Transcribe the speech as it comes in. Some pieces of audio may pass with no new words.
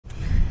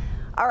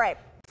All right,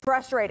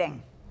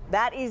 frustrating.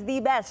 That is the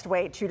best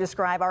way to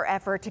describe our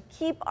effort to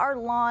keep our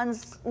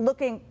lawns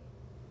looking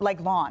like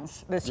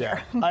lawns this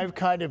year. I've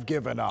kind of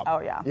given up. Oh,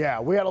 yeah. Yeah,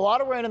 we had a lot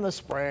of rain in the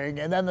spring,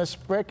 and then the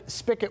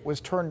spigot was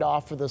turned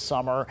off for the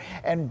summer,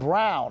 and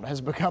brown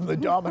has become the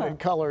dominant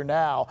color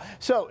now.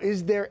 So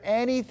is there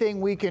anything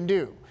we can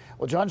do?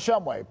 Well, John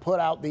Shumway put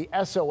out the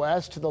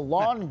SOS to the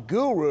lawn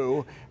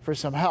guru for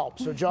some help.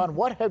 So, John,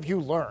 what have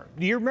you learned?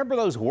 Do you remember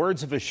those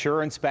words of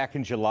assurance back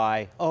in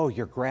July? Oh,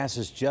 your grass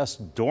is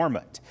just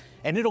dormant,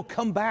 and it'll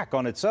come back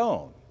on its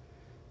own.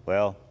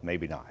 Well,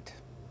 maybe not.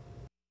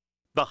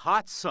 The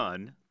hot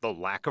sun, the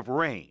lack of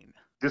rain.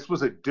 This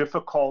was a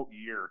difficult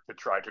year to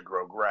try to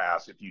grow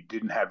grass if you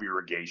didn't have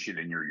irrigation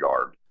in your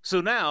yard.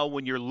 So now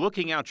when you're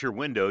looking out your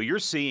window, you're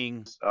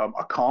seeing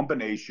a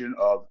combination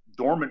of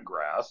dormant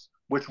grass,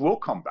 which will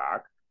come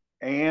back,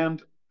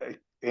 and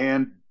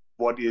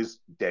what is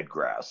dead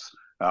grass.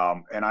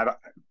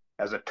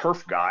 As a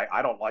turf guy,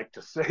 I don't like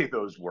to say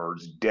those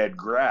words, dead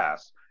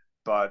grass.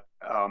 But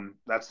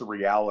that's the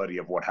reality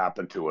of what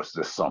happened to us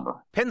this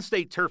summer. Penn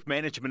State turf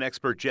management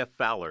expert Jeff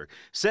Fowler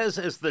says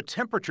as the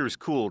temperatures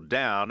cool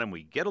down and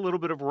we get a little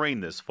bit of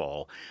rain this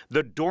fall,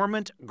 the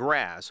dormant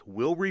grass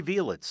will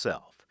reveal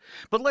itself.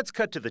 But let's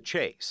cut to the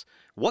chase.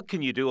 What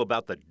can you do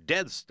about the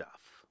dead stuff?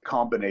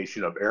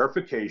 Combination of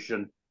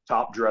aerification,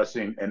 top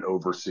dressing, and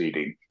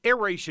overseeding.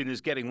 Aeration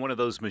is getting one of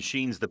those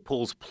machines that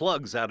pulls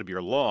plugs out of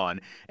your lawn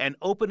and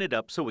open it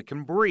up so it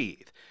can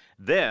breathe.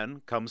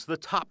 Then comes the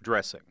top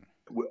dressing.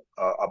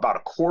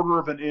 About 1/4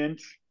 of an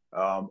inch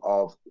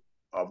of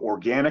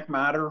organic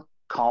matter,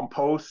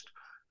 compost,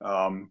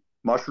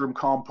 mushroom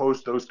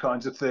compost, those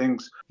kinds of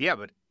things. Yeah,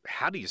 but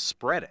how do you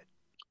spread it?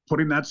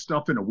 Putting that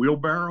stuff in a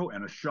wheelbarrow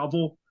and a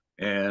shovel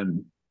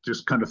and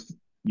just kind of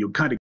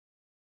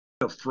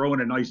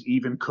throwing a nice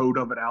even coat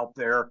of it out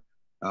there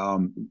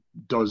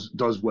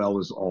does well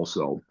as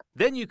also.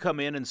 Then you come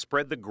in and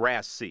spread the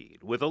grass seed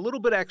with a little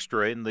bit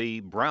extra in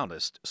the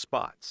brownest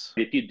spots.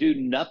 If you do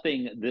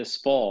nothing this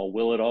fall,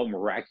 will it all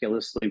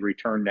miraculously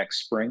return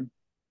next spring?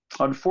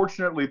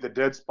 Unfortunately, the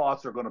dead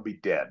spots are going to be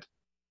dead.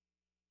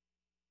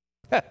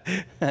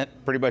 That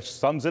pretty much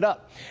sums it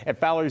up. And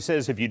Fowler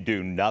says if you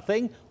do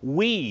nothing,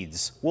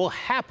 weeds will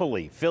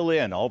happily fill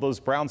in all those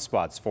brown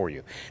spots for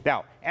you.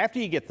 Now, after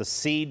you get the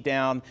seed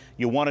down,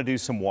 you want to do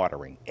some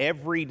watering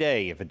every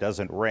day if it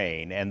doesn't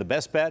rain. And the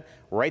best bet,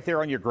 right there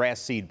on your grass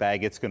seed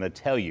bag, it's going to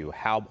tell you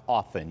how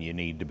often you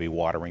need to be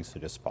watering. So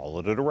just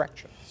follow the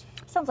directions.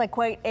 Sounds like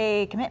quite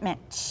a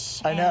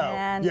commitment. I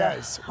know.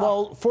 Yes.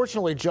 Well,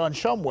 fortunately, John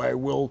Shumway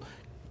will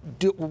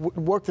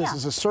work this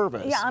as a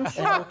service. Yeah, I'm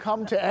sure. And he'll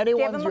come to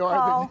anyone's Give him a yard.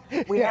 call.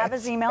 We have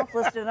his email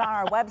listed on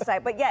our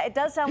website. But yeah, it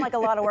does sound like a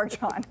lot of work,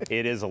 John.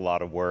 It is a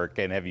lot of work.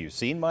 And have you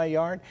seen my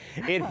yard?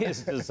 It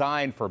is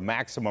designed for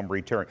maximum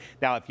return.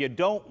 Now, if you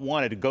don't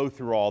want to go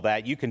through all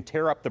that, you can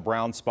tear up the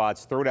brown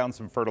spots, throw down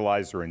some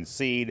fertilizer and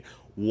seed,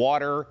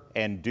 water,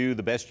 and do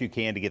the best you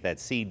can to get that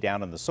seed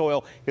down in the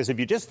soil. Because if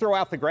you just throw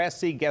out the grass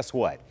seed, guess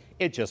what?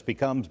 It just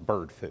becomes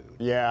bird food.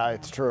 Yeah,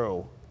 it's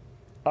true.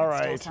 All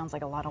right. Still sounds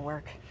like a lot of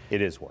work.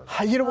 It is work.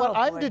 You know what? Oh,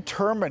 I'm boy.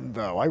 determined,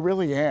 though. I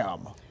really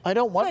am. I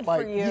don't want Good my.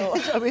 for you.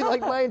 Yes, I mean,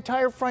 like my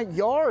entire front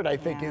yard, I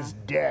think, is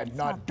dead,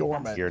 not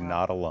dormant. You're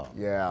not alone.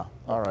 Yeah.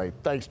 All right.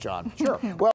 Thanks, John. Sure. Well.